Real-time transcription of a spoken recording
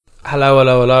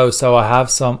Hello. So I have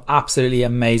some absolutely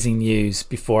amazing news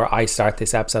before I start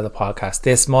this episode of the podcast.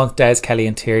 This month, Des Kelly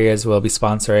Interiors will be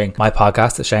sponsoring my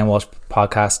podcast, the Shane Walsh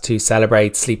Podcast, to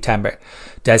celebrate Sleeptember.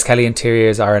 Des Kelly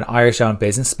Interiors are an Irish-owned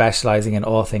business specialising in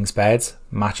all things beds,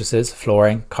 mattresses,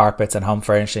 flooring, carpets and home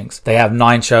furnishings. They have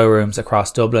 9 showrooms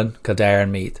across Dublin, Kildare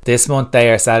and Meath. This month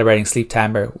they are celebrating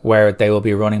Sleeptember, where they will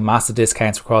be running massive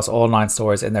discounts across all 9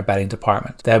 stores in their bedding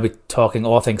department. They'll be talking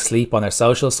all things sleep on their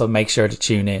socials, so make sure to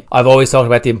tune in. I've always talked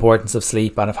about the importance of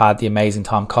sleep, and I've had the amazing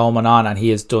Tom Coleman on, and he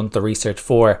has done the research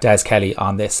for Des Kelly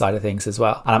on this side of things as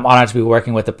well. And I'm honoured to be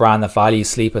working with a brand that values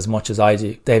sleep as much as I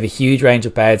do. They have a huge range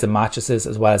of beds and mattresses,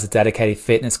 as well as a dedicated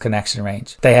fitness connection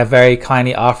range. They have very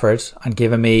kindly offered and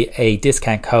given me a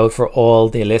discount code for all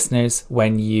the listeners.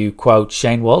 When you quote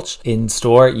Shane Walsh in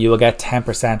store, you will get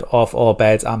 10% off all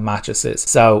beds and mattresses.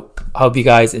 So hope you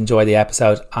guys enjoy the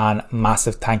episode, and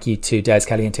massive thank you to Des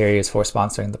Kelly Interiors for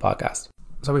sponsoring the podcast.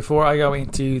 So before I go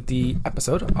into the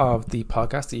episode of the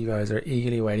podcast that you guys are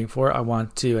eagerly waiting for, I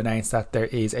want to announce that there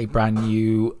is a brand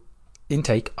new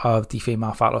intake of the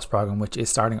Female Fat Loss program, which is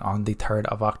starting on the 3rd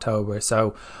of October.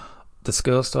 So the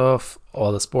school stuff,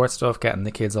 all the sports stuff, getting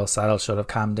the kids all settled should have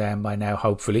calmed down by now,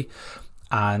 hopefully.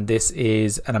 And this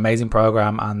is an amazing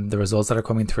program, and the results that are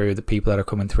coming through, the people that are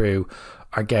coming through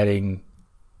are getting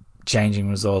changing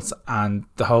results. And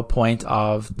the whole point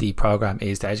of the program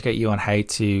is to educate you on how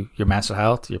to your mental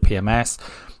health, your PMS,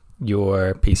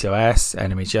 your PCOS,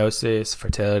 endometriosis,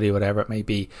 fertility, whatever it may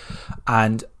be.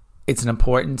 And it's an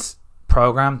important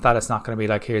program that it's not going to be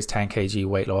like, here's 10 kg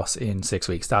weight loss in 6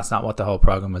 weeks. That's not what the whole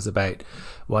program is about.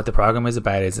 What the program is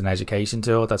about is an education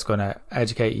tool that's going to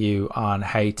educate you on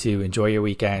how to enjoy your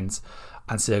weekends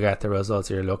and still get the results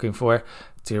you're looking for,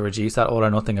 to reduce that all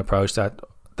or nothing approach that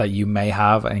you may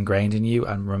have ingrained in you,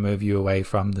 and remove you away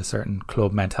from the certain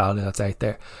club mentality that's out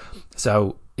there.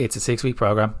 So it's a 6-week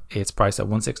program. It's priced at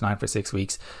 $169 for 6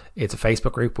 weeks. It's a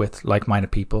Facebook group with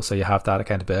like-minded people, so you have that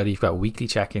accountability. You've got weekly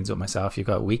check-ins with myself. You've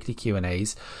got weekly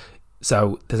Q&As.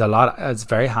 So there's a lot. It's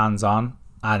very hands-on,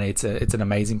 and it's an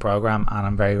amazing program. And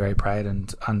I'm very, very proud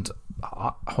and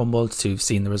humbled to have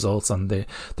seen the results and the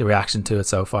reaction to it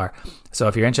so far. So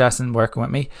if you're interested in working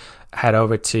with me, head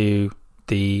over to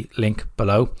the link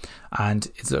below,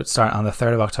 and it's starting on the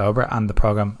 3rd of October. And the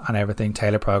program and everything,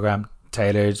 tailored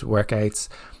workouts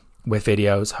with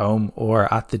videos, home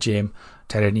or at the gym,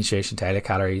 tailored nutrition, tailored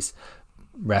calories,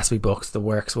 recipe books, the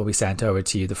works will be sent over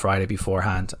to you the Friday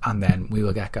beforehand, and then we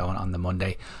will get going on the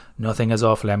Monday. Nothing is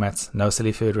off limits, no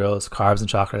silly food rules, carbs and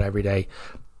chocolate every day,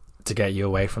 to get you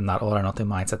away from that all or nothing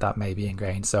mindset that may be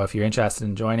ingrained. So if you're interested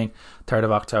in joining, 3rd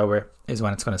of October is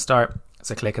when it's going to start.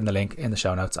 So click on the link in the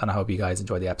show notes, and I hope you guys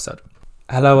enjoy the episode.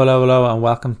 Hello, and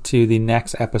welcome to the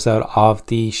next episode of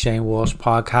the Shane Walsh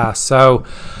Podcast. So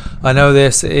I know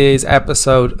this is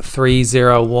episode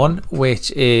 301, which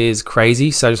is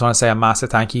crazy. So I just want to say a massive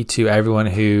thank you to everyone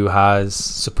who has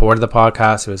supported the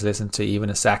podcast, who has listened to even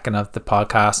a second of the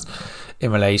podcast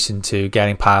in relation to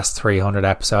getting past 300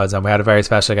 episodes. And we had a very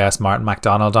special guest, Martin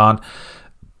McDonald,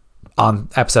 on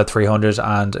episode 300,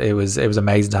 and it was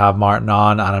amazing to have Martin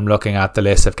on. And I'm looking at the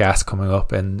list of guests coming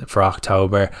up for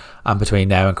October and between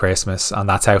now and Christmas, and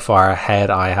that's how far ahead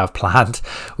I have planned,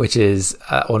 which is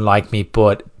unlike me,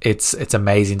 but it's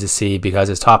amazing to see, because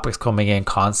there's topics coming in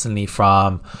constantly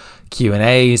from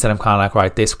Q&As that I'm kind of like,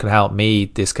 right, this can help me,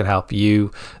 this can help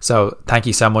you. So thank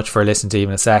you so much for listening to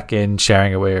even a second,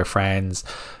 sharing it with your friends,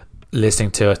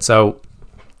 listening to it. So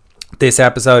this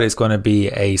episode is going to be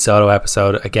a solo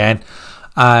episode again,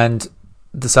 and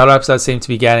the solo episodes seem to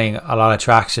be getting a lot of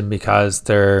traction because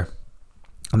the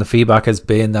feedback has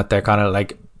been that they're kind of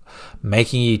like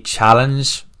making you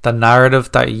challenge the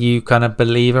narrative that you kind of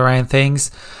believe around things.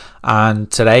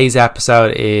 And today's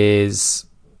episode is,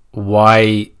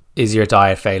 why is your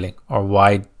diet failing, or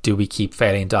why do we keep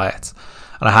failing diets?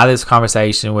 And I had this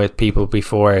conversation with people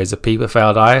before: is it people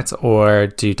fail diets, or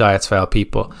do diets fail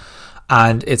people?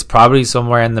 And it's probably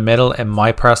somewhere in the middle. In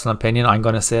my personal opinion, I'm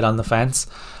going to sit on the fence.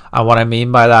 And what I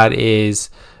mean by that is,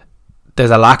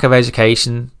 there's a lack of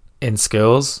education in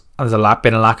schools, and there's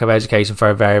been a lack of education for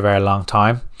a very, very long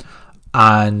time.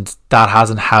 And that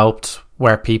hasn't helped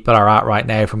where people are at right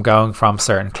now, from going from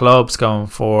certain clubs, going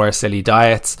for silly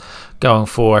diets, going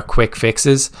for quick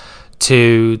fixes,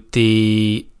 to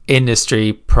the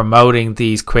industry promoting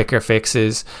these quicker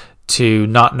fixes, to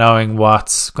not knowing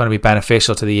what's going to be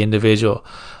beneficial to the individual.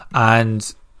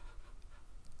 And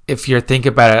if you're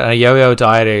thinking about it, a yo-yo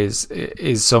diet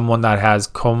is someone that has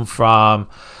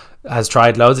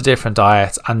tried loads of different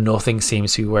diets and nothing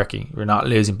seems to be working. You're not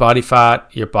losing body fat,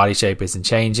 your body shape isn't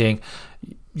changing,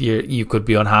 you could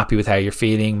be unhappy with how you're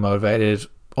feeling, motivated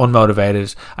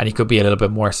unmotivated, and you could be a little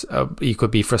bit more, you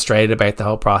could be frustrated about the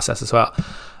whole process as well.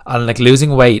 And like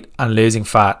losing weight and losing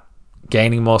fat,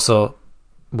 gaining muscle,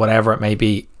 whatever it may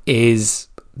be,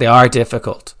 they are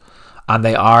difficult and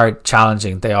they are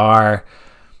challenging. They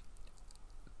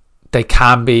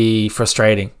can be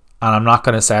frustrating. And I'm not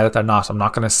going to say that they're not. I'm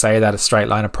not going to say that a straight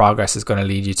line of progress is going to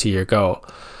lead you to your goal.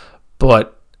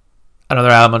 But another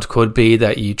element could be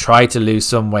that you try to lose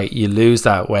some weight, you lose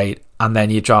that weight, and then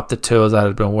you drop the tools that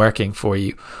have been working for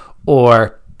you.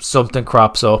 Or something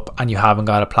crops up and you haven't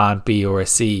got a plan B or a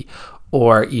C,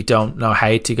 or you don't know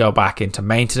how to go back into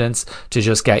maintenance to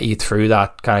just get you through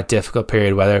that kind of difficult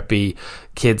period, whether it be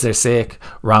kids are sick,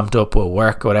 ramped up with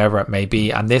work, whatever it may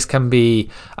be. And this can be,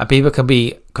 and people can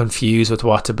be confused with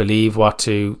what to believe, what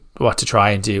to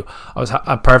try and do.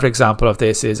 A perfect example of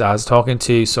this is I was talking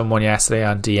to someone yesterday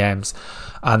on DMs,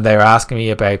 and they were asking me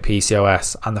about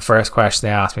PCOS, and the first question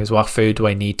they asked me is, what food do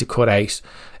I need to cut out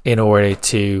in order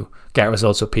to get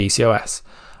results with PCOS?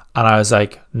 And I was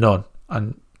like, none.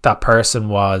 And that person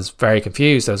was very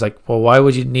confused. I was like, well, why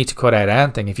would you need to cut out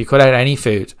anything? If you cut out any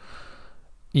food,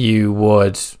 you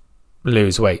would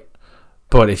lose weight.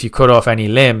 But if you cut off any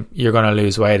limb, you're going to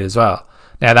lose weight as well.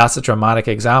 Now, that's a dramatic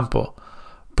example.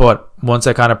 But once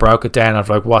I kind of broke it down of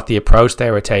like what the approach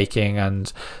they were taking,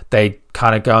 and they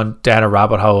kind of gone down a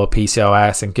rabbit hole of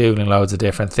PCOS and Googling loads of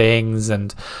different things,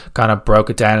 and kind of broke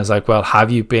it down as like, well,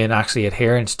 have you been actually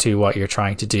adherent to what you're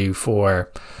trying to do for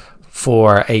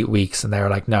 8 weeks? And they were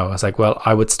like, no. I was like, well,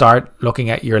 I would start looking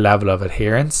at your level of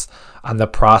adherence and the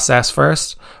process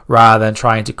first, rather than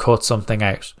trying to cut something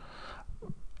out.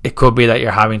 It could be that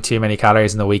you're having too many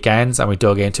calories in the weekends, and we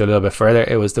dug into a little bit further.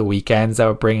 It was the weekends that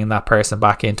were bringing that person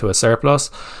back into a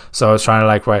surplus. So I was trying to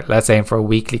like, right, let's aim for a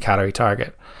weekly calorie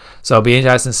target. So it'll be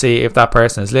interesting to see if that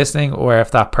person is listening, or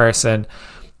if that person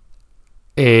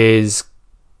is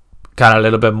kind of a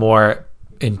little bit more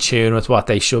in tune with what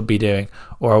they should be doing,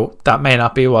 or that may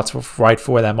not be what's right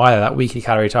for them either. That weekly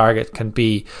calorie target can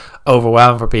be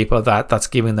overwhelming for people, that's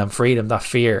giving them freedom, that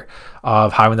fear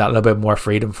of having that little bit more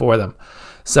freedom for them.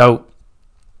 So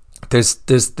there's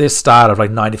this stat of like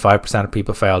 95% of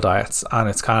people fail diets, and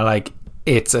it's kind of like,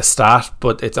 it's a stat,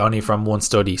 but it's only from one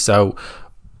study, so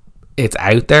it's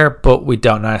out there, but we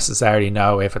don't necessarily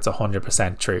know if it's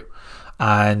 100% true.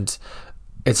 And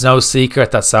it's no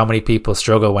secret that so many people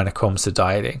struggle when it comes to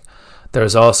dieting.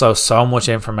 There's also so much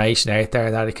information out there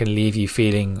that it can leave you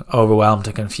feeling overwhelmed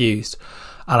and confused.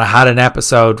 And I had an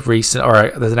episode there's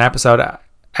an episode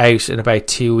out in about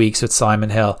 2 weeks with Simon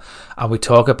Hill, and we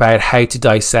talk about how to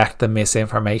dissect the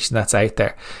misinformation that's out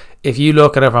there. If you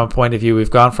look at it from a point of view, we've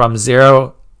gone from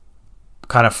zero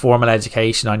kind of formal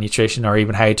education on nutrition, or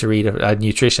even how to read a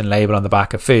nutrition label on the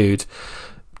back of food,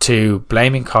 to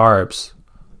blaming carbs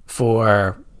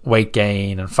for weight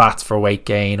gain and fats for weight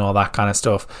gain, all that kind of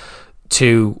stuff,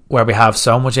 to where we have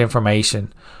so much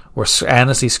information. We're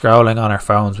endlessly scrolling on our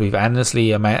phones. We've endless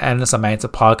amounts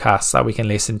of podcasts that we can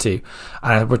listen to,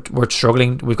 and we're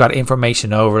struggling. We've got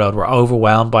information overload. We're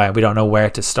overwhelmed by it. We don't know where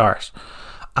to start,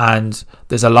 and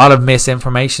there's a lot of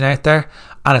misinformation out there.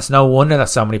 And it's no wonder that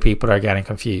so many people are getting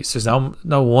confused. There's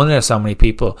no wonder so many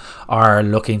people are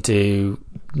looking to,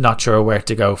 not sure where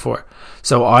to go for.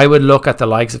 So I would look at the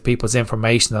likes of people's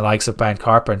information, the likes of Ben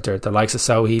Carpenter, the likes of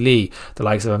Sohee Lee, the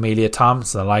likes of Amelia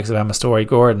Thompson, the likes of Emma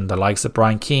Storey-Gordon, the likes of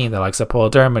Brian Keane, the likes of Paul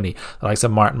Dermody, the likes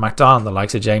of Martin McDonald, the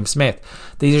likes of James Smith.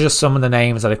 These are just some of the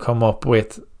names that I come up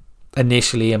with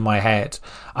initially in my head.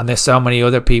 And there's so many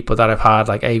other people that I've had,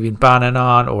 like Avian Bannon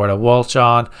on, or Orla Walsh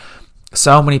on.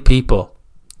 So many people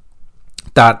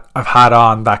that I've had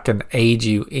on that can aid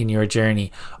you in your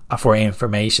journey for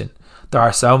information. There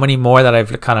are so many more that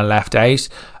I've kind of left out,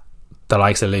 the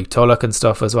likes of Luke Tulloch and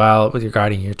stuff as well, with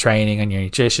regarding your training and your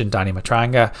nutrition, Danny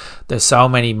Matranga. There's so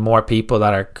many more people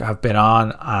that have been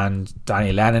on, and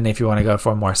Danny Lennon, if you want to go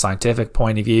from a more scientific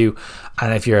point of view.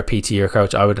 And if you're a PT or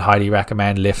coach, I would highly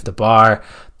recommend Lift the Bar.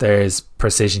 There's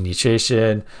Precision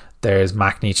Nutrition, there's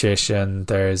Mac Nutrition,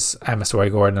 there's Emma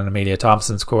Storey-Gordon and Amelia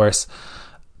Thompson's course.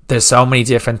 There's so many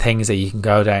different things that you can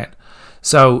go down.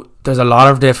 So there's a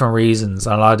lot of different reasons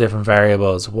and a lot of different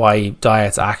variables why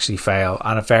diets actually fail,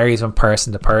 and it varies from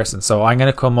person to person. So I'm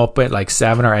going to come up with like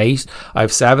 7 or 8. I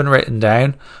have 7 written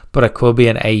down, but it could be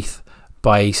an 8th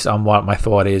based on what my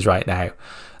thought is right now.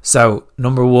 So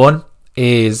number 1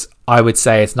 is, I would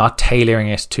say, it's not tailoring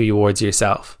it towards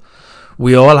yourself.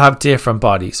 We all have different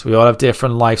bodies. We all have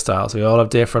different lifestyles. We all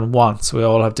have different wants. We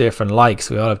all have different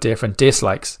likes. We all have different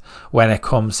dislikes when it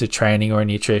comes to training or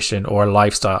nutrition or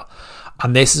lifestyle.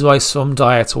 And this is why some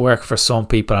diets work for some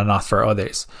people and not for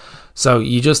others. So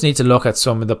you just need to look at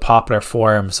some of the popular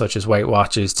forums such as Weight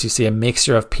Watchers to see a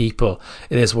mixture of people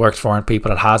it has worked for and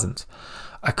people it hasn't.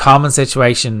 A common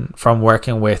situation from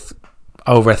working with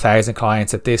over 1,000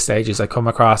 clients at this stage is I come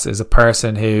across as a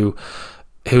person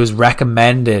who's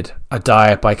recommended a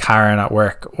diet by Karen at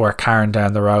work or Karen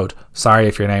down the road. Sorry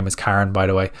if your name is Karen, by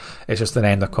the way. It's just the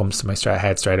name that comes to my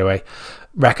head straight away.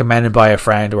 Recommended by a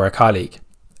friend or a colleague.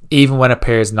 Even when it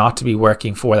appears not to be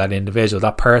working for that individual,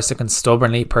 that person can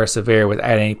stubbornly persevere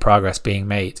without any progress being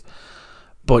made.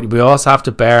 But we also have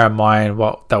to bear in mind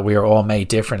that we are all made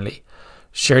differently.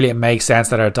 Surely it makes sense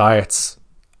that our diets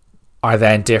are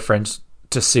then different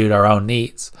to suit our own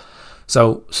needs.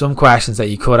 So some questions that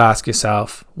you could ask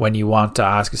yourself when you want to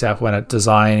ask yourself when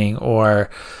designing or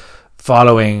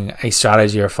following a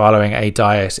strategy or following a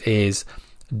diet is,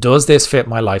 does this fit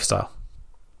my lifestyle?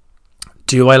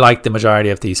 Do I like the majority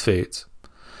of these foods?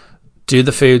 Do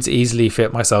the foods easily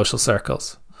fit my social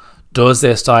circles? Does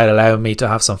this diet allow me to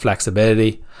have some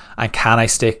flexibility? And can I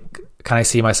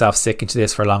see myself sticking to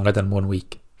this for longer than 1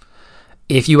 week?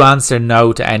 If you answer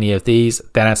no to any of these,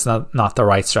 then it's not the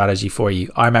right strategy for you.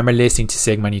 I remember listening to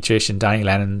Sigma Nutrition, Danny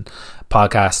Lennon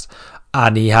podcast,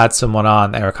 and he had someone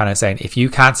on, they were kind of saying, if you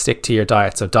can't stick to your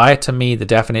diet, so diet to me, the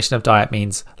definition of diet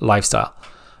means lifestyle.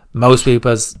 Most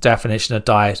people's definition of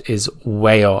diet is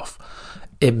way off.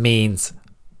 It means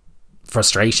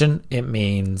frustration. It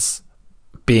means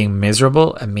being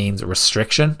miserable. It means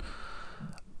restriction.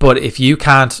 But if you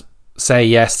can't say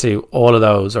yes to all of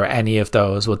those or any of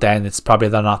those, well, then it's probably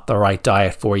not the right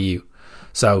diet for you.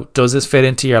 So does this fit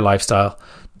into your lifestyle?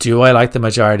 Do I like the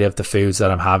majority of the foods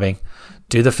that I'm having?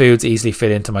 Do the foods easily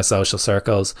fit into my social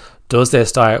circles? Does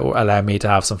this diet allow me to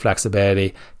have some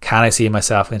flexibility? Can I see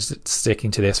myself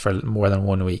sticking to this for more than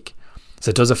 1 week?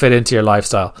 So does it fit into your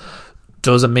lifestyle?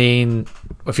 Does it mean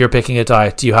if you're picking a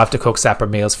diet, do you have to cook separate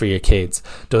meals for your kids?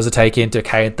 Does it take into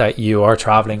account that you are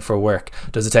traveling for work?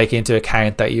 Does it take into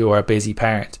account that you are a busy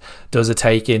parent? Does it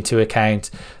take into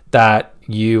account that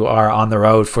you are on the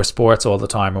road for sports all the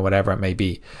time or whatever it may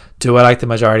be? Do I like the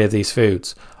majority of these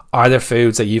foods? Are there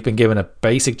foods that you've been given a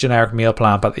basic generic meal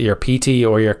plan, but your PT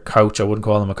or your coach, I wouldn't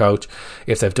call them a coach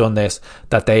if they've done this,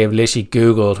 that they have literally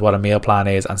Googled what a meal plan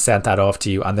is and sent that off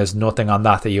to you, and there's nothing on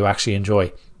that you actually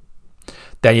enjoy?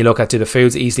 Then you look at, do the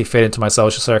foods easily fit into my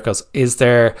social circles? Is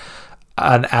there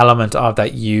an element of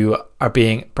that you are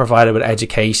being provided with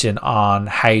education on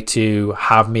how to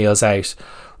have meals out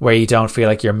where you don't feel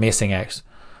like you're missing out?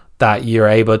 That you're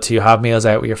able to have meals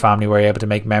out with your family where you're able to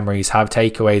make memories, have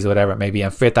takeaways or whatever it may be,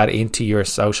 and fit that into your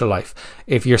social life.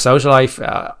 If your social life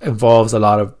involves a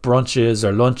lot of brunches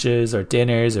or lunches or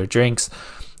dinners or drinks,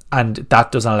 and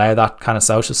that doesn't allow that kind of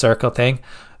social circle thing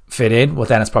fit in, well,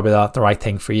 then it's probably not the right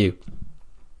thing for you.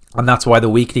 And that's why the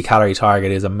weekly calorie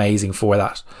target is amazing for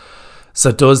that.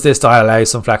 So does this diet allow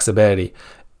some flexibility?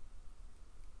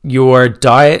 Your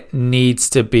diet needs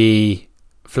to be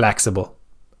flexible,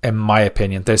 in my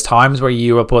opinion. There's times where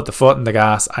you will put the foot in the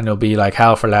gas and you'll be like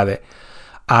hell for leather.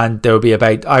 And there will be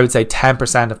about, I would say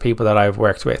 10% of people that I've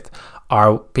worked with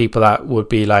are people that would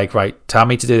be like, right, tell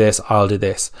me to do this, I'll do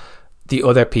this. The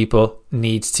other people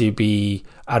needs to be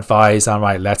advised on,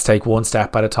 right, let's take one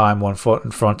step at a time, one foot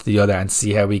in front of the other, and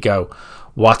see how we go.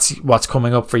 What's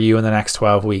coming up for you in the next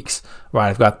 12 weeks? Right,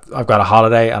 I've got a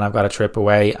holiday and I've got a trip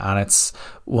away, and it's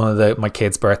one of my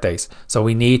kids' birthdays. So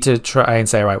we need to try and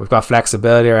say, right, we've got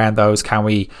flexibility around those. Can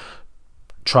we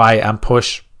try and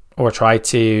push or try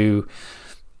to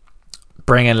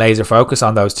bring in laser focus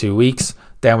on those 2 weeks?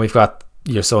 Then we've got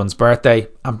your son's birthday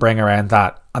and bring around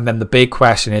that. And then the big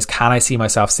question is, can I see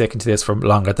myself sticking to this for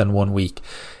longer than 1 week?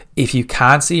 If you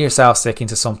can't see yourself sticking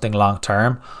to something long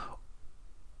term,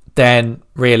 then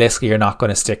realistically you're not going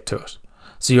to stick to it.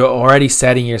 So you're already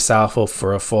setting yourself up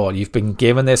for a fall. You've been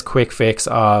given this quick fix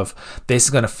of, this is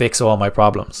going to fix all my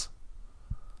problems.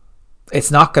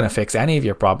 It's not going to fix any of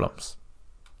your problems.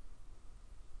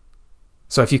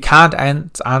 So if you can't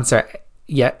answer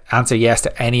yes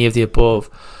to any of the above,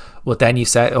 well, then you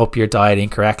set up your diet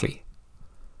incorrectly.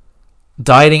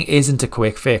 Dieting isn't a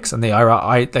quick fix, and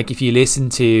like if you listen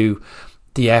to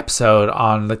the episode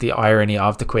on like the irony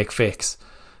of the quick fix,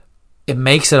 it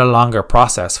makes it a longer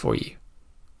process for you.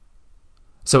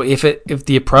 So if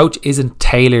the approach isn't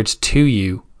tailored to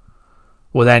you,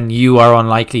 well, then you are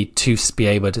unlikely to be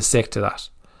able to stick to that.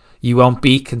 You won't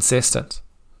be consistent.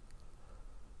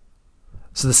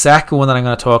 So the second one that I'm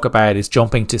going to talk about is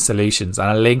jumping to solutions,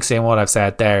 and it links in what I've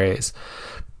said there is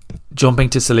jumping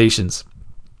to solutions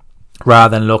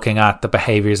rather than looking at the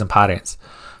behaviors and patterns.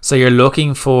 So you're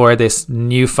looking for this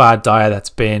new fad diet that's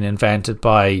been invented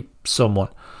by someone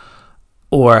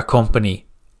or a company,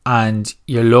 and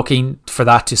you're looking for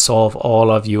that to solve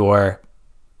all of your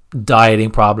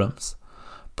dieting problems.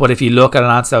 But if you look at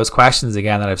and answer those questions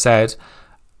again that I've said,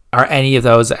 are any of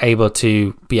those able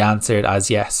to be answered as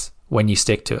yes when you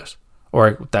stick to it,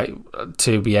 or that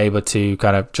to be able to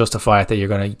kind of justify it that you're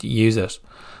going to use it?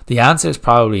 The answer is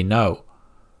probably no.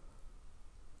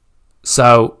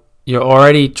 So you're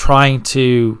already trying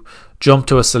to jump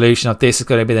to a solution of this is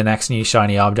going to be the next new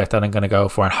shiny object that I'm going to go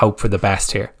for and hope for the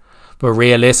best here. But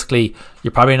realistically,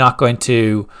 you're probably not going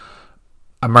to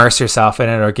immerse yourself in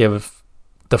it or give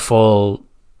the full.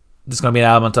 There's going to be an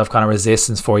element of kind of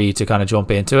resistance for you to kind of jump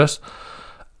into it.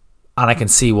 And I can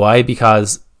see why,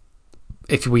 because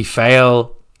if we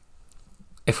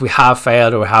have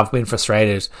failed or have been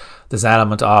frustrated, there's an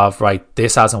element of, right,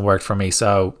 this hasn't worked for me,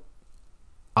 so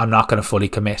I'm not going to fully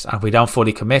commit. And if we don't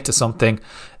fully commit to something,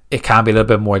 it can be a little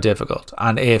bit more difficult.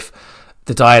 And if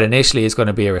the diet initially is going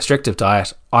to be a restrictive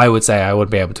diet, I would say I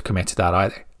wouldn't be able to commit to that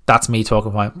either. That's me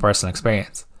talking from my personal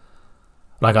experience.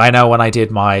 Like, I know when I did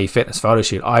my fitness photo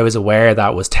shoot, I was aware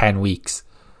that was 10 weeks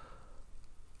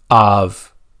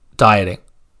of dieting.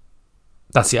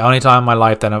 That's the only time in my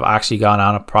life that I've actually gone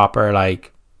on a proper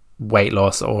like weight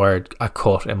loss or a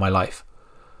cut in my life.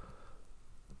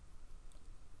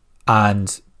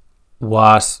 And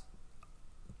what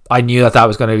I knew that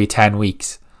was going to be 10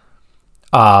 weeks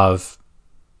of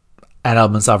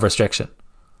elements of restriction.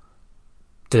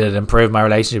 Did it improve my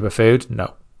relationship with food?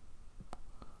 No.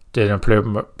 Did it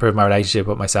improve my relationship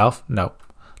with myself? No.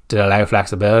 Did it allow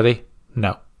flexibility?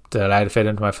 No. Did it allow to fit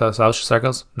into my social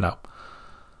circles? No.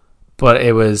 But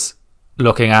it was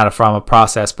looking at it from a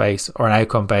process based or an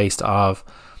outcome based of,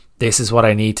 this is what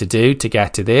I need to do to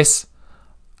get to this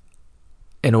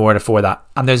in order for that.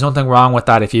 And there's nothing wrong with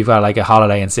that if you've got like a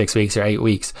holiday in 6 weeks or 8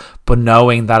 weeks, but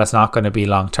knowing that it's not going to be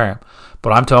long term.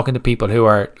 But I'm talking to people who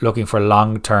are looking for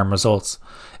long term results,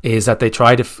 is that they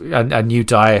try a new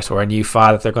diet or a new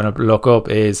fad that they're going to look up,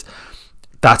 is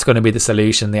that's going to be the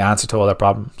solution, the answer to all their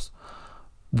problems.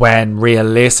 When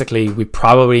realistically, we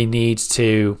probably need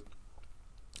to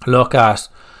look at,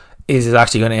 is it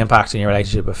actually going to impact on your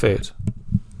relationship with food?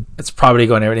 It's probably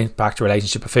going to impact your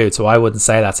relationship with food. So I wouldn't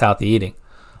say that's healthy eating.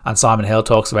 And Simon Hill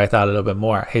talks about that a little bit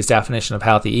more. His definition of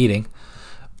healthy eating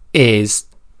is,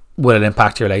 will it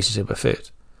impact your relationship with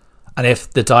food? And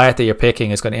if the diet that you're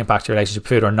picking is going to impact your relationship with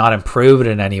food or not improve it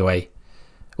in any way,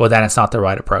 well, then it's not the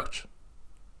right approach.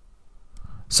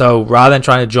 So rather than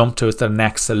trying to jump to the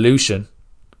next solution,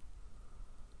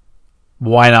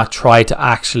 why not try to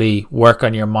actually work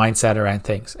on your mindset around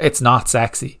things? It's not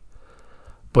sexy,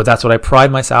 but that's what I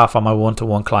pride myself on my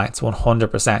one-to-one clients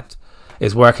 100%,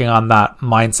 is working on that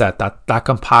mindset, that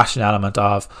compassion element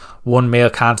of one meal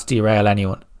can't derail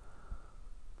anyone.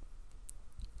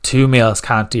 2 meals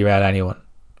can't derail anyone.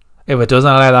 If it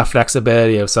doesn't allow that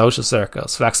flexibility of social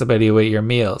circles, flexibility with your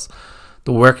meals,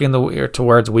 the working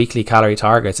towards weekly calorie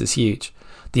targets is huge.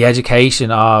 The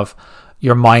education of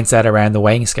your mindset around the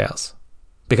weighing scales,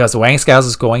 because the weighing scales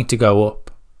is going to go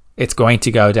up, it's going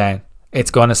to go down,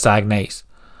 it's going to stagnate.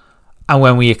 And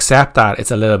when we accept that,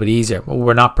 it's a little bit easier. But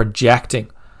we're not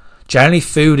projecting. Generally,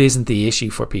 food isn't the issue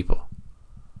for people.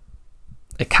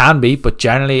 It can be, but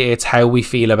generally it's how we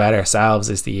feel about ourselves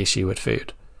is the issue with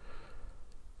food.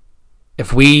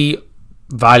 If we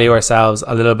value ourselves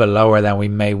a little bit lower than we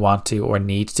may want to or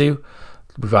need to,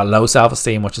 we've got low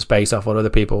self-esteem, which is based off what other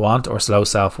people want, or low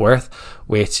self-worth,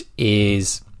 which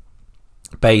is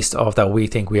based off that we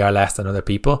think we are less than other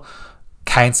people.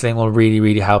 Counseling will really,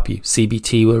 really help you.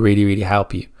 CBT will really, really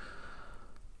help you.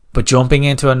 But jumping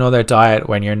into another diet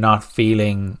when you're not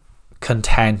feeling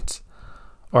content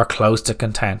or close to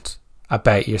content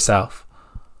about yourself,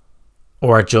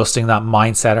 or adjusting that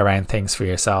mindset around things for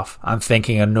yourself and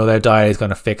thinking another diet is going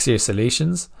to fix your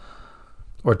solutions,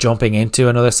 or jumping into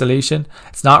another solution,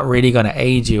 it's not really going to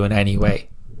aid you in any way.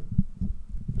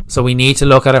 So we need to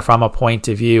look at it from a point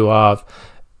of view of,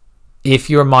 if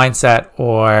your mindset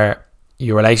or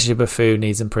your relationship with food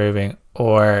needs improving,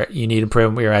 or you need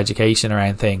improvement with your education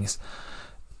around things,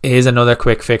 is another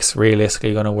quick fix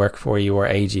realistically going to work for you or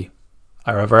aid you?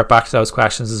 I revert back to those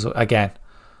questions again.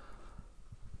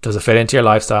 Does it fit into your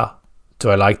lifestyle?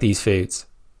 Do I like these foods?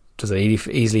 Does it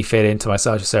easily fit into my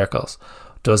social circles?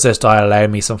 Does this diet allow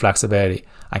me some flexibility?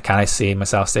 And can I see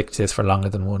myself stick to this for longer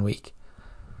than 1 week?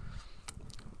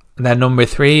 And then number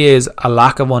 3 is a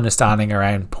lack of understanding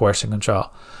around portion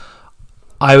control.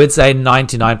 I would say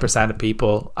 99% of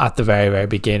people at the very, very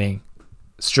beginning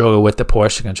struggle with the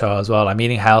portion control as well. I'm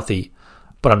eating healthy,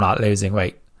 but I'm not losing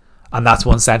weight. And that's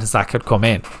one sentence that could come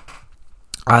in.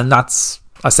 And that's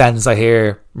a sentence I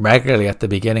hear regularly at the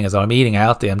beginning, is, I'm eating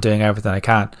healthy, I'm doing everything I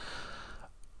can.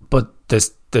 But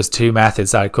there's two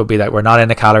methods. That it could be that we're not in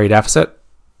a calorie deficit,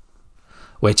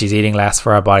 which is eating less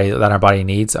for our body than our body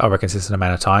needs over a consistent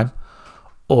amount of time,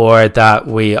 or that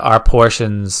our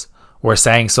portions, we're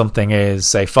saying something is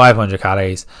say 500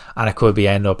 calories and it could be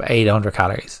end up 800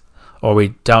 calories, or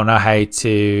we don't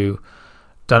know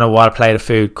what a plate of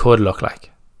food could look like.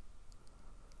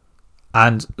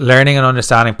 And learning and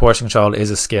understanding portion control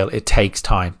is a skill. It takes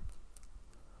time,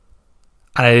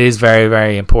 and it is very,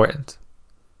 very important.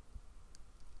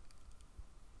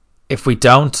 If we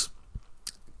don't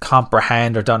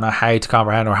comprehend or don't know how to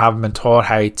comprehend or haven't been taught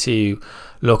how to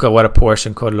look at what a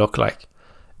portion could look like,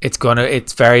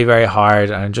 it's very, very hard,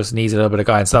 and it just needs a little bit of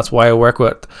guidance. That's why I work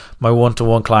with my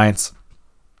one-to-one clients,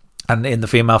 and in the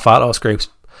female fat loss groups,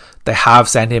 they have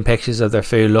sent in pictures of their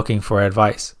food looking for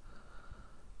advice.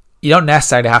 You don't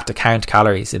necessarily have to count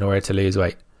calories in order to lose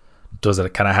weight.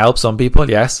 Can it help some people?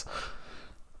 Yes.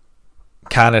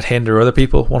 Can it hinder other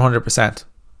people? 100%.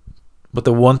 But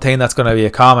the one thing that's going to be a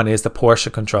common is the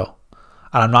portion control.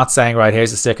 And I'm not saying, right,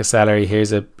 here's a stick of celery,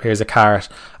 here's a carrot,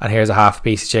 and here's a half a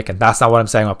piece of chicken. That's not what I'm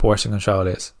saying what portion control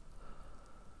is.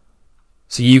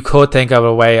 So you could think of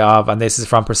a way of, and this is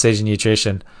from Precision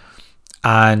Nutrition,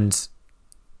 and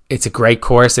it's a great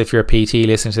course if you're a PT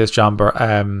listening to this. John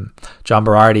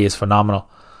Berardi is phenomenal.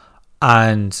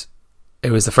 And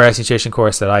it was the first nutrition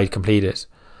course that I completed.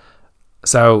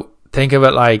 So think of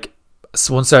it like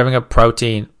one serving of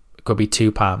protein could be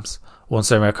 2 palms. One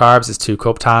serving of carbs is 2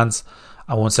 cupped hands.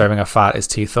 And one serving of fat is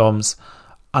 2 thumbs.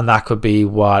 And that could be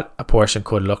what a portion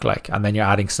could look like. And then you're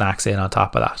adding snacks in on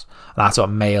top of that. And that's what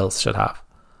males should have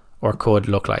or could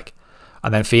look like.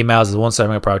 And then females is 1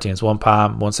 serving of protein is 1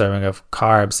 palm. 1 serving of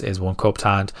carbs is 1 cupped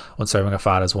hand. 1 serving of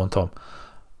fat is 1 thumb.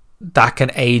 That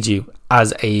can aid you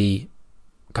as a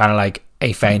kind of like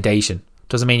a foundation.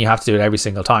 Doesn't mean you have to do it every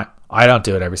single time. I don't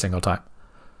do it every single time.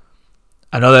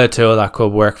 Another tool that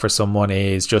could work for someone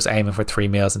is just aiming for 3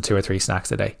 meals and 2 or 3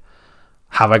 snacks a day.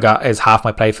 Is half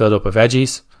my plate filled up with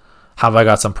veggies? Have I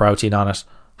got some protein on it?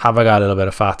 Have I got a little bit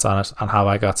of fats on it? And have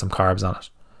I got some carbs on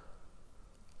it?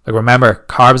 Like, remember,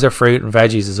 carbs are fruit and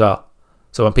veggies as well.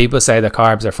 So when people say that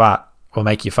carbs are fat, will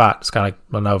make you fat, it's kind of like,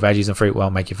 well, no, veggies and fruit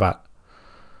won't make you fat.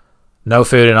 No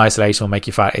food in isolation will make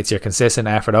you fat. It's your consistent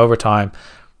effort over time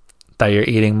that you're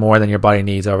eating more than your body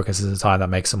needs over consistent time that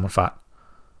makes someone fat.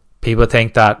 People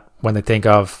think that when they think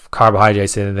of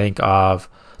carbohydrates, they think of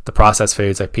the processed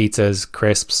foods like pizzas,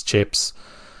 crisps, chips,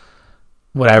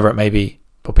 whatever it may be.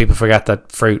 But people forget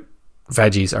that fruit,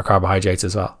 veggies are carbohydrates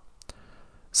as well.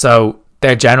 So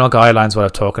they're general guidelines what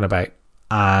I'm talking about.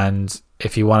 And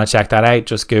if you want to check that out,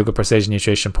 just Google Precision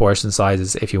Nutrition portion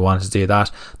sizes if you wanted to do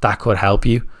that. That could help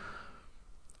you.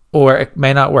 Or it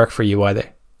may not work for you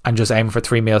either. And just aim for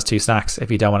 3 meals, 2 snacks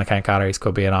if you don't want to count calories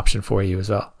could be an option for you as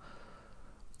well.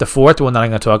 The fourth one that I'm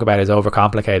going to talk about is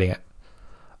overcomplicating it.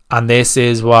 And this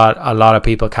is what a lot of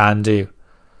people can do.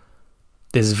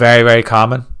 This is very, very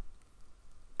common.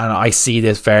 And I see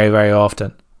this very, very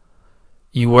often.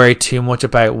 You worry too much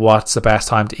about what's the best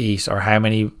time to eat, or how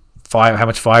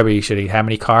much fiber you should eat, how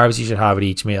many carbs you should have at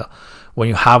each meal, when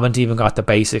you haven't even got the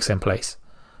basics in place.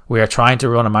 We are trying to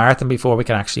run a marathon before we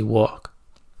can actually walk.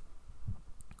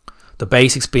 The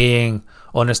basics being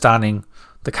understanding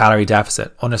the calorie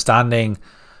deficit, understanding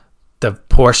the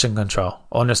portion control,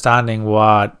 understanding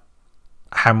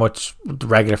how much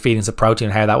regular feedings of protein,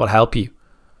 how that will help you,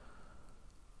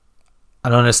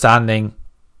 and understanding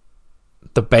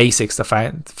the basics, the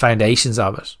foundations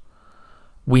of it.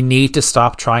 We need to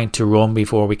stop trying to run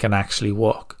before we can actually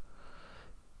walk.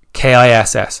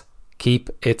 KISS, keep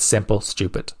it simple,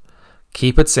 stupid.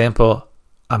 Keep it simple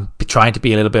and trying to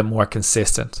be a little bit more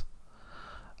consistent.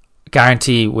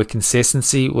 Guarantee with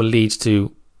consistency will lead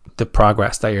to the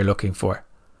progress that you're looking for.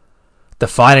 The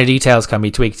finer details can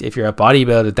be tweaked. If you're a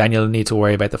bodybuilder, then you'll need to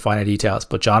worry about the finer details.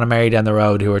 But John and Mary down the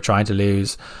road who are trying to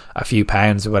lose a few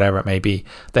pounds or whatever it may be,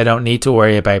 they don't need to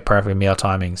worry about perfect meal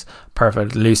timings,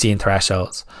 perfect leucine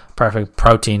thresholds, perfect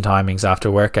protein timings after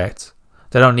workouts.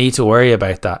 They don't need to worry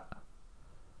about that.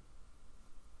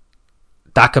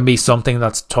 That can be something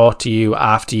that's taught to you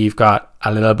after you've got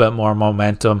a little bit more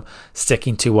momentum,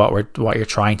 sticking to what you're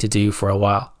trying to do for a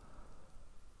while.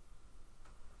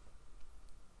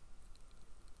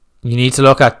 You need to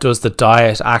look at, does the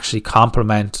diet actually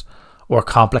complement or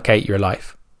complicate your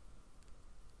life?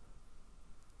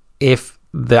 If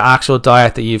the actual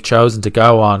diet that you've chosen to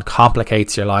go on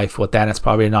complicates your life, well, then it's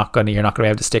probably you're not going to be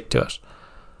able to stick to it.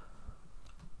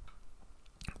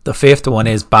 The fifth one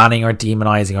is banning or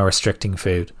demonizing or restricting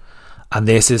food. And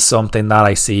this is something that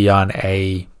I see on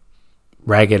a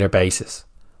regular basis.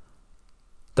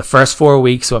 The first 4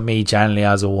 weeks with me generally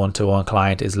as a one-to-one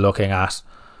client is looking at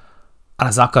And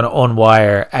it's not going to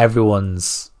unwire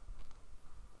everyone's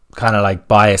kind of like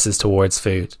biases towards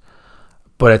food.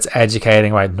 But it's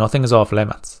educating, right? Nothing is off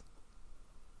limits.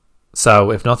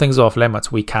 So if nothing's off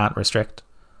limits, we can't restrict.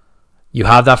 You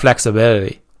have that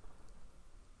flexibility.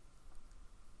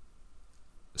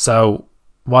 So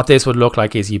what this would look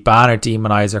like is you ban or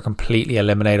demonize or completely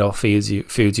eliminate all foods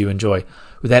you enjoy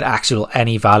without actual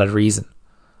any valid reason,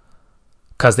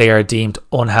 because they are deemed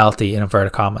unhealthy in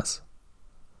inverted commas.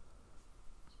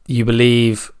 You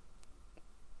believe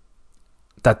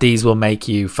that these will make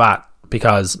you fat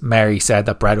because Mary said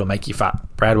that bread will make you fat.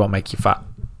 Bread won't make you fat.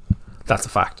 That's a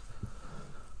fact.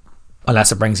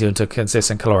 Unless it brings you into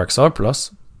consistent caloric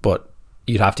surplus, but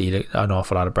you'd have to eat an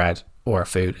awful lot of bread or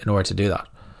food in order to do that.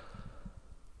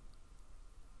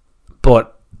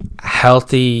 But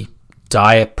healthy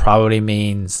diet probably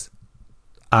means,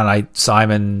 and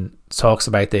Simon talks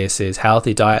about this, is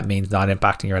healthy diet means not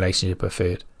impacting your relationship with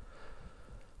food.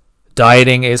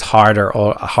 Dieting is hard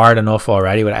enough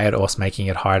already without us making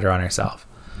it harder on ourselves.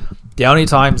 The only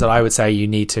times that I would say you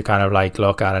need to kind of like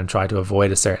look at and try to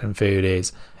avoid a certain food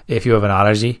is if you have an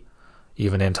allergy, you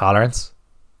have an intolerance,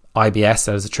 IBS,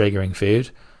 that is a triggering food,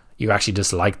 you actually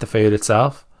dislike the food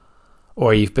itself,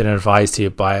 or you've been advised to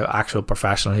by an actual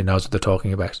professional who knows what they're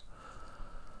talking about.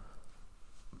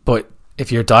 But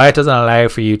if your diet doesn't allow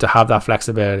for you to have that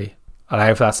flexibility,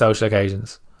 allow for that social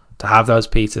occasions, to have those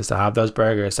pizzas, to have those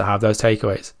burgers, to have those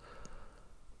takeaways,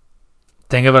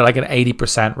 think of it like an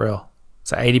 80% rule.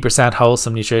 So 80%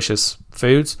 wholesome, nutritious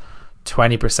foods,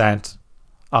 20%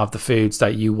 of the foods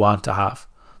that you want to have,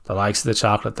 the likes of the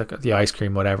chocolate, the ice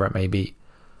cream, whatever it may be.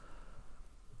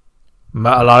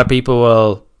 A lot of people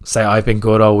will say, I've been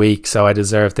good all week, so I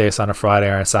deserve this on a Friday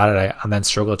or a Saturday, and then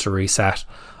struggle to reset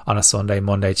on a Sunday,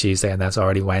 Monday, Tuesday, and that's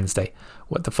already Wednesday,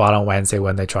 with the following Wednesday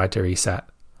when they tried to reset.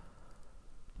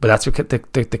 But that's because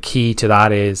the key to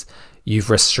that is you've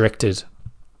restricted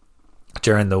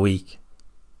during the week.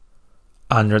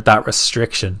 Under that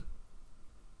restriction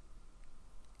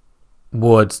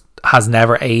has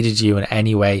never aided you in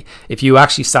any way. If you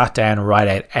actually sat down and write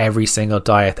out every single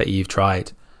diet that you've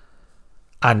tried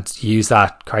and use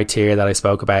that criteria that I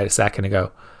spoke about a second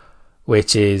ago,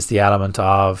 which is the element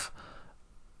of,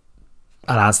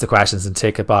 and answer the questions and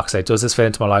tick a box out, does this fit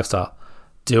into my lifestyle?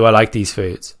 Do I like these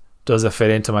foods? Does it fit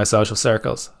into my social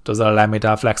circles? Does it allow me to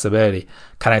have flexibility?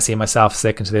 Can I see myself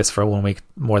sticking to this for 1 week,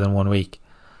 more than 1 week?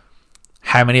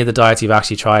 How many of the diets you've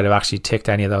actually tried have actually ticked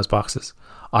any of those boxes?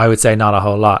 I would say not a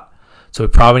whole lot. So we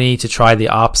probably need to try the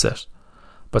opposite.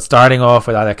 But starting off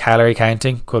with either calorie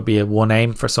counting could be one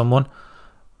aim for someone.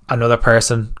 Another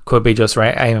person could be just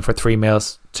aiming for 3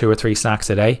 meals, 2 or 3 snacks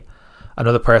a day.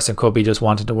 Another person could be just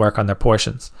wanting to work on their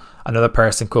portions. Another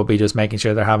person could be just making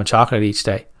sure they're having chocolate each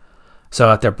day, so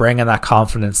that they're bringing that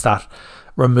confidence, that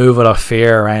removal of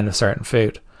fear around a certain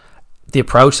food. The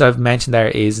approach that I've mentioned there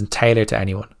isn't tailored to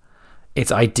anyone.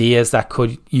 It's ideas that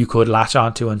you could latch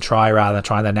onto and try, rather than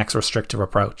trying the next restrictive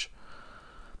approach.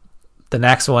 The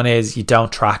next one is you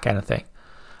don't track anything.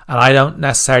 And I don't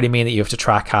necessarily mean that you have to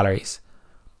track calories.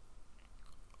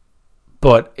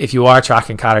 But if you are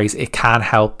tracking calories, it can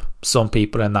help some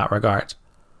people in that regard.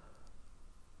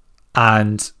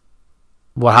 And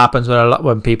what happens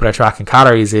when people are tracking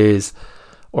calories is,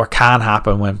 or can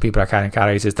happen when people are counting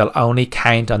calories, is they'll only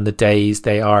count on the days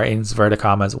they are, in inverted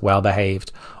commas, well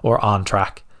behaved or on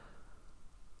track.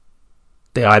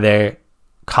 They either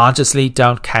consciously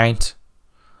don't count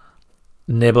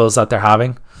nibbles that they're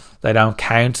having, they don't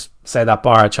count, say, that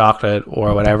bar of chocolate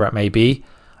or whatever it may be,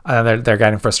 and then they're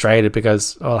getting frustrated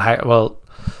because, well,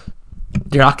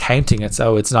 you're not counting it,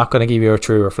 so it's not going to give you a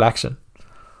true reflection.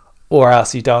 Or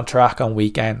else you don't track on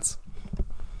weekends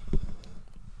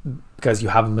because you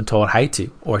haven't been told how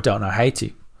to, or don't know how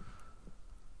to.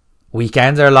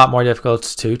 Weekends are a lot more difficult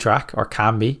to track, or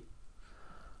can be.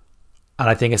 And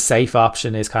I think a safe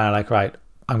option is kind of like, right,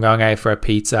 I'm going out for a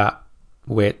pizza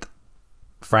with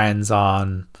friends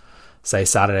on, say,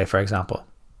 Saturday, for example.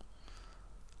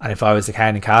 And if I was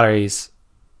counting calories,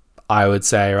 I would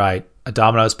say, right, a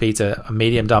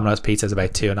medium Domino's pizza is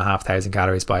about 2,500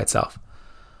 calories by itself.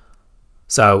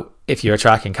 So if you're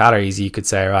tracking calories, you could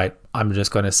say, right, I'm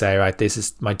just going to say, right, this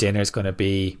is my dinner is going to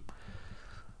be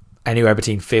anywhere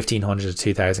between 1,500 to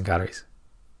 2,000 calories.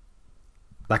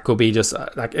 That could be just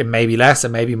like, it may be less, it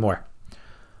may be more,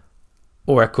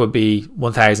 or it could be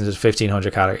 1,000 to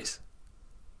 1,500 calories,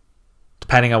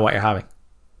 depending on what you're having.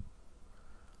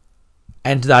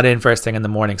 Enter that in first thing in the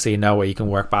morning, so you know where you can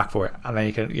work back for it, and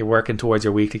then you're working towards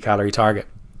your weekly calorie target.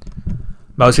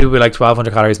 Most people be like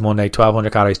 1,200 calories Monday,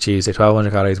 1,200 calories Tuesday,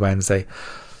 1,200 calories Wednesday.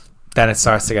 Then it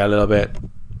starts to get a little bit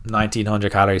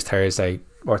 1,900 calories Thursday,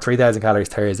 or 3,000 calories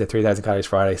Thursday, 3,000 calories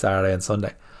Friday, Saturday and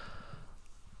Sunday.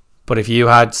 But if you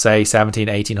had, say,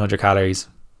 1,800 calories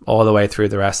all the way through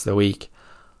the rest of the week,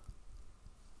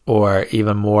 or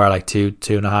even more, like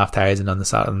 2,500 on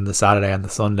the Saturday and the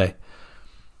Sunday,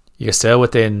 you're still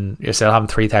having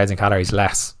 3,000 calories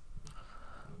less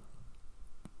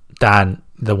than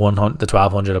the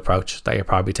 1,200 approach that you're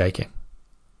probably taking.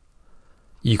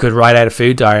 You could write out a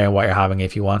food diary on what you're having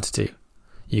if you wanted to.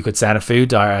 You could send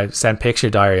picture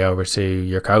diary over to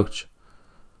your coach.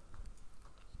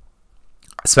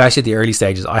 Especially at the early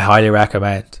stages, I highly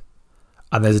recommend.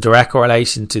 And there's a direct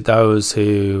correlation to those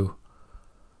who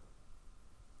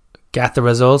get the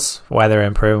results, whether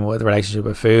improving with relationship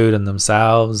with food and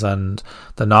themselves and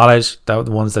the knowledge, the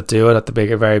ones that do it at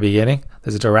the very beginning.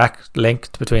 There's a direct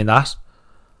link between that,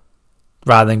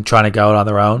 rather than trying to go it on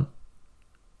their own.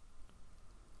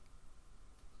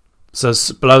 So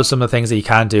below some of the things that you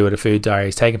can do with a food diary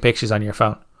is taking pictures on your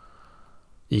phone.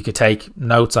 You could take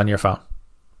notes on your phone,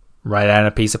 write it on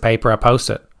a piece of paper or post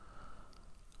it.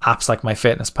 Apps like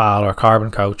MyFitnessPal or Carbon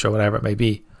Coach or whatever it may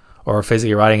be, or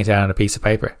physically writing it down on a piece of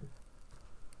paper.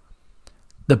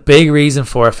 The big reason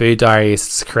for a food diary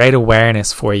is to create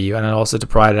awareness for you, and also to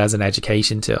provide it as an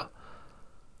education tool.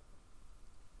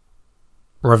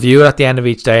 Review it at the end of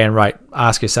each day and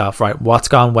ask yourself, what's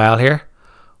gone well here?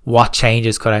 What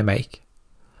changes could I make?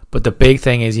 But the big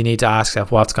thing is you need to ask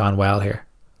yourself what's gone well here.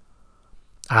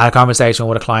 I had a conversation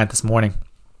with a client this morning,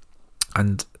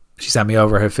 and she sent me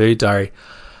over her food diary,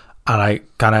 and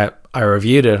I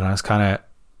reviewed it, and I was kind of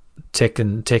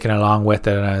ticking along with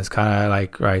it, and I was kind of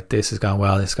like, right, this has gone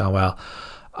well, this has gone well.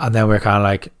 And then we're kind of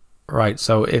like, right,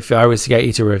 so if I was to get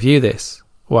you to review this,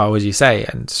 what would you say?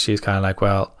 And she's kind of like,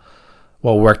 well,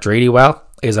 what worked really well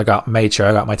is made sure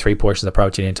I got my 3 portions of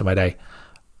protein into my day.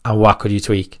 And what could you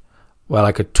tweak? Well,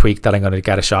 I could tweak that I'm going to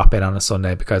get a shop in on a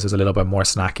Sunday because there's a little bit more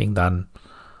snacking than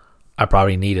I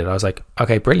probably needed. I was like,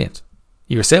 okay, brilliant.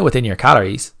 You're still within your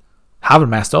calories,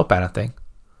 haven't messed up anything,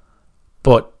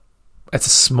 but it's a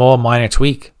small minor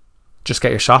tweak. Just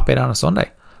get your shop in on a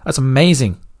Sunday. That's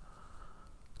amazing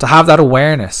to have that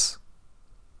awareness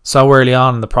so early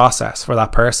on in the process for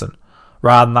that person,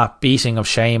 rather than that beating of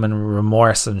shame and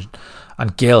remorse and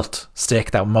guilt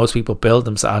stick that most people build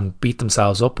themselves and beat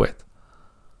themselves up with.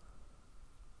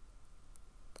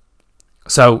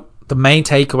 So the main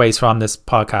takeaways from this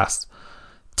podcast: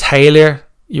 tailor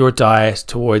your diet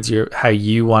towards how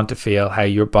you want to feel, how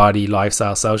your body,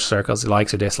 lifestyle, social circles,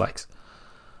 likes or dislikes.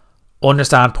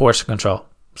 Understand portion control.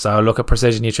 So look at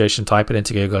Precision Nutrition, type it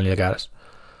into Google and you'll get it.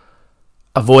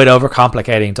 Avoid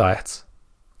overcomplicating diets.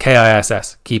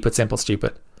 KISS, keep it simple,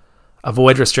 stupid.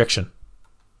 Avoid restriction.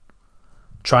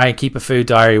 Try and keep a food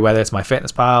diary, whether it's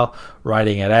MyFitnessPal,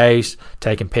 writing it out,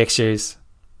 taking pictures.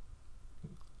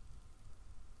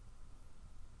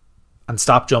 And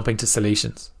stop jumping to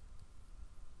solutions.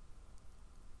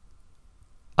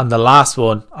 And the last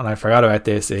one, and I forgot about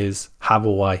this, is have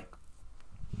a why.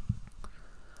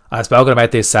 I've spoken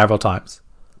about this several times,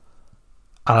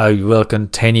 and I will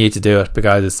continue to do it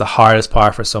because it's the hardest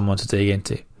part for someone to dig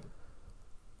into.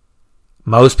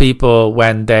 Most people,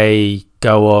 when they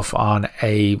go off on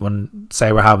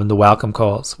say we're having the welcome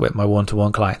calls with my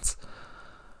one-to-one clients,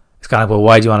 it's kind of, well,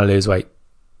 why do you want to lose weight?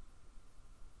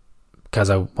 Because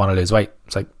I want to lose weight.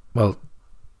 It's like, well,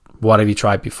 what have you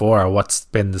tried before, or what's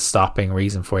been the stopping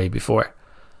reason for you before?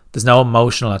 There's no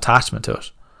emotional attachment to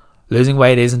it. Losing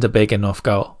weight isn't a big enough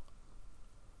goal.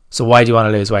 So why do you want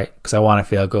to lose weight? Because I want to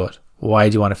feel good. Why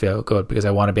do you want to feel good? Because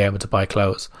I want to be able to buy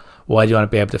clothes. Why do you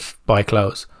want to be able to buy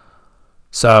clothes?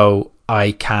 So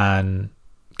I can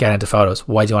get into photos.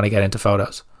 Why do you want to get into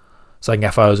photos? So I can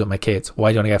get photos with my kids. Why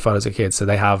do you want to get photos with kids? So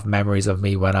they have memories of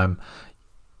me when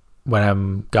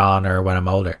I'm gone or when I'm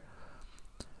older.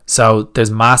 So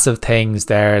there's massive things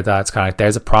there that's kind of like,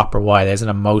 there's a proper why. There's an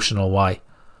emotional why.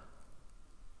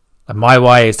 And my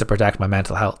why is to protect my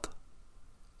mental health.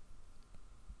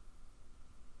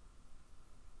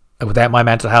 And without my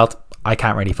mental health, I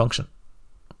can't really function.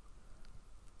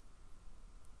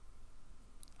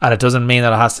 And it doesn't mean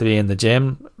that it has to be in the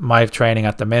gym. My training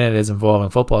at the minute is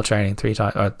involving football training 3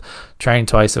 times, or training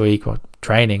twice a week, or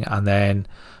training, and then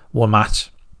one match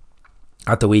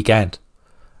at the weekend.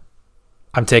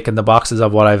 I'm ticking the boxes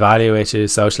of what I value, which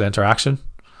is social interaction,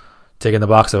 ticking the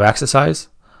box of exercise,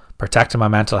 protecting my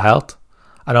mental health,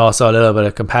 and also a little bit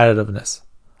of competitiveness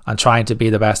and trying to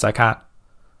be the best I can.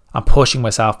 I'm pushing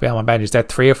myself beyond my boundaries. There are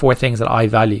 3 or 4 things that I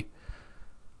value.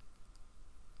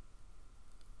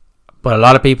 But a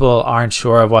lot of people aren't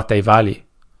sure of what they value.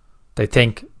 They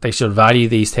think they should value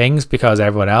these things because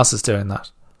everyone else is doing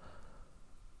that.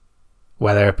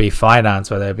 whether it be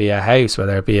finance, whether it be a house,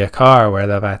 whether it be a car,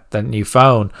 whether it be the new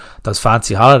phone, those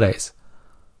fancy holidays.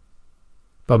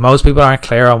 But most people aren't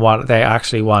clear on what they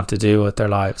actually want to do with their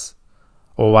lives,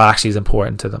 or what actually is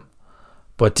important to them.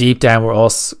 But deep down, we're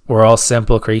all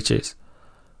simple creatures.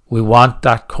 We want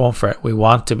that comfort. We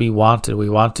want to be wanted. We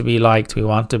want to be liked. We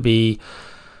want to be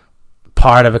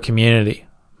part of a community.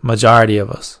 Majority of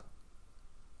us.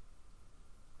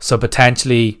 So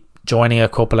potentially joining a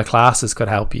couple of classes could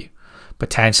help you.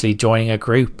 Potentially joining a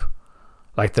group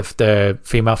like the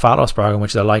Female Fat Loss Program,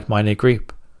 which is a like-minded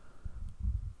group.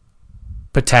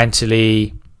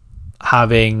 Potentially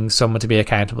having someone to be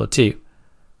accountable to.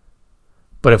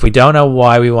 But if we don't know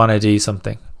why we want to do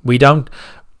something, and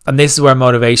this is where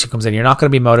motivation comes in. You're not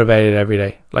going to be motivated every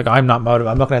day. Like, I'm not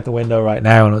motivated. I'm looking out the window right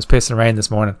now and it was pissing rain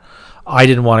this morning. I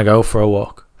didn't want to go for a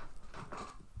walk.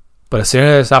 But as soon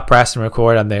as I stop pressing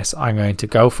record on this, I'm going to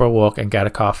go for a walk and get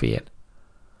a coffee in.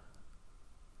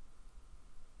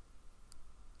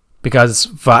 Because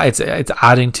it's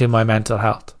adding to my mental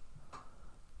health.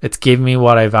 It's giving me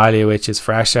what I value, which is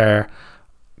fresh air.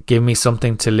 Give me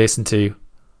something to listen to,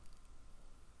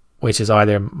 which is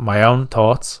either my own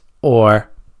thoughts,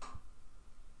 or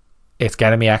it's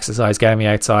getting me exercise, getting me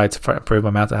outside to improve my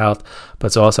mental health, but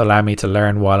it's also allowing me to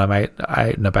learn while I'm out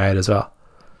and about as well.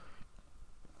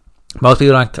 Most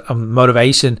people don't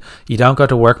motivation. You don't go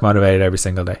to work motivated every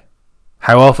single day.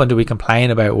 How often do we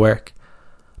complain about work,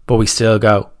 but we still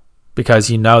go? Because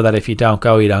you know that if you don't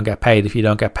go, you don't get paid. If you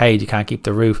don't get paid, you can't keep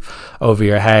the roof over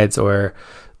your heads or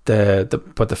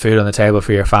put the food on the table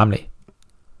for your family.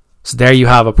 So there you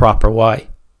have a proper why.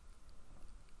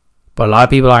 But a lot of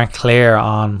people aren't clear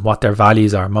on what their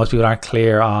values are. Most people aren't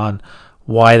clear on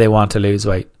why they want to lose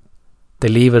weight. They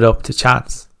leave it up to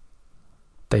chance.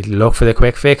 They look for the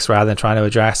quick fix rather than trying to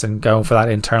address and going for that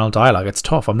internal dialogue. It's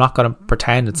tough. I'm not going to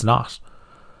pretend it's not.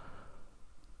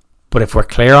 But if we're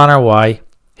clear on our why,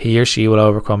 he or she will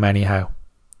overcome anyhow.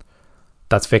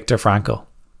 That's Viktor Frankl.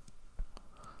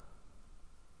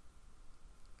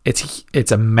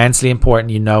 It's immensely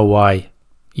important you know why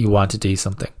you want to do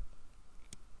something.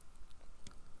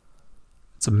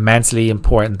 It's immensely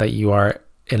important that you are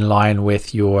in line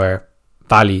with your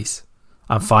values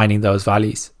and finding those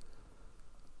values.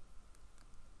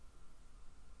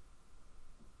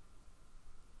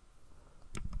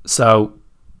 So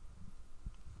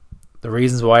the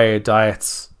reasons why your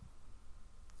diet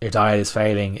is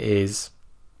failing is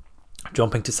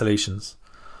jumping to solutions,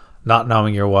 not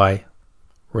knowing your why,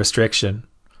 restriction,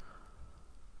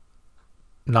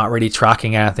 not really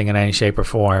tracking anything in any shape or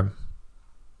form,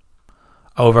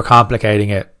 overcomplicating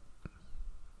it,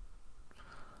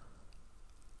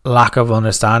 lack of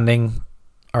understanding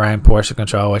around portion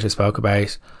control, which I spoke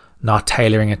about, not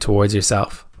tailoring it towards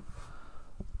yourself.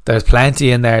 There's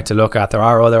plenty in there to look at. There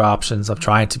are other options of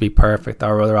trying to be perfect. There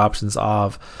are other options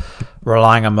of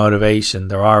relying on motivation.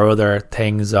 There are other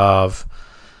things of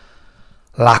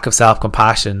lack of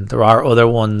self-compassion. There are other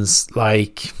ones,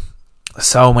 like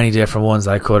so many different ones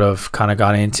that I could have kind of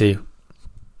gone into.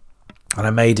 And I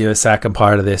may do a second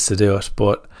part of this to do it,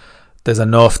 but there's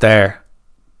enough there.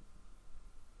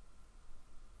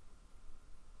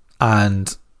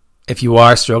 And if you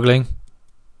are struggling,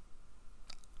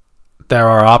 there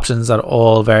are options at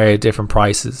all very different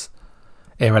prices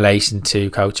in relation to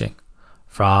coaching.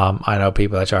 From, I know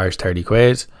people that charge 30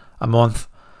 quid a month,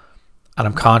 and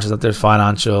I'm conscious that there's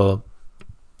financial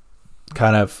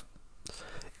kind of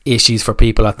issues for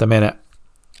people at the minute,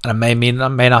 and it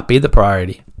may not be the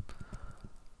priority.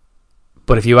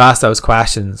 But if you ask those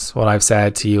questions, what I've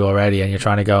said to you already, and you're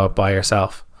trying to go up by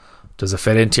yourself, does it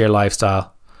fit into your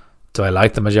lifestyle? Do I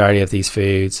like the majority of these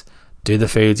foods? Do the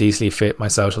foods easily fit my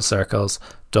social circles?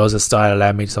 Does the style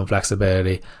allow me some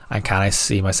flexibility? And can I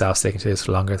see myself sticking to this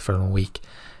for longer than a week?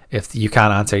 If you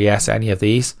can't answer yes to any of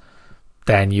these,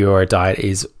 then your diet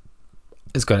is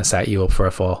going to set you up for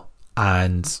a fall.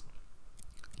 And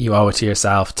you owe it to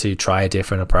yourself to try a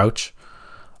different approach.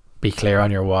 Be clear on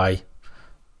your why.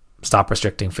 Stop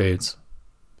restricting foods.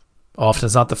 Often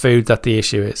it's not the food that the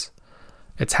issue is.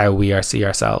 It's how we see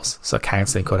ourselves. So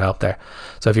counselling could help there.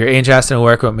 So if you're interested in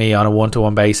working with me on a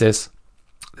one-to-one basis,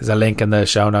 there's a link in the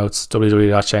show notes,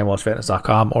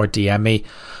 www.shanewalshfitness.com, or DM me.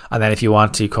 And then if you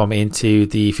want to come into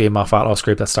the Female Fat Loss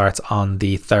group that starts on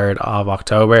the 3rd of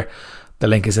October, the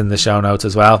link is in the show notes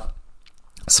as well.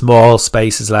 Small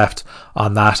spaces left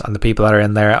on that, and the people that are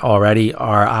in there already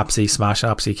are absolutely smashing,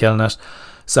 absolutely killing it.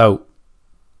 So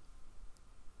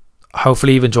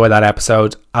hopefully you've enjoyed that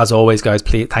episode. As always, guys,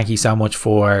 please, thank you so much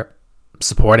for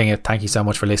supporting it. Thank you so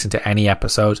much for listening to any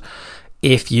episode.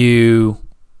 If you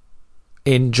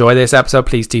enjoy this episode,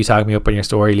 please do tag me up on your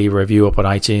story, leave a review up on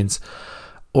iTunes,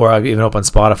 or even up on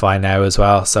Spotify now as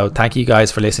well. So thank you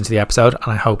guys for listening to the episode,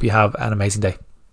 and I hope you have an amazing day.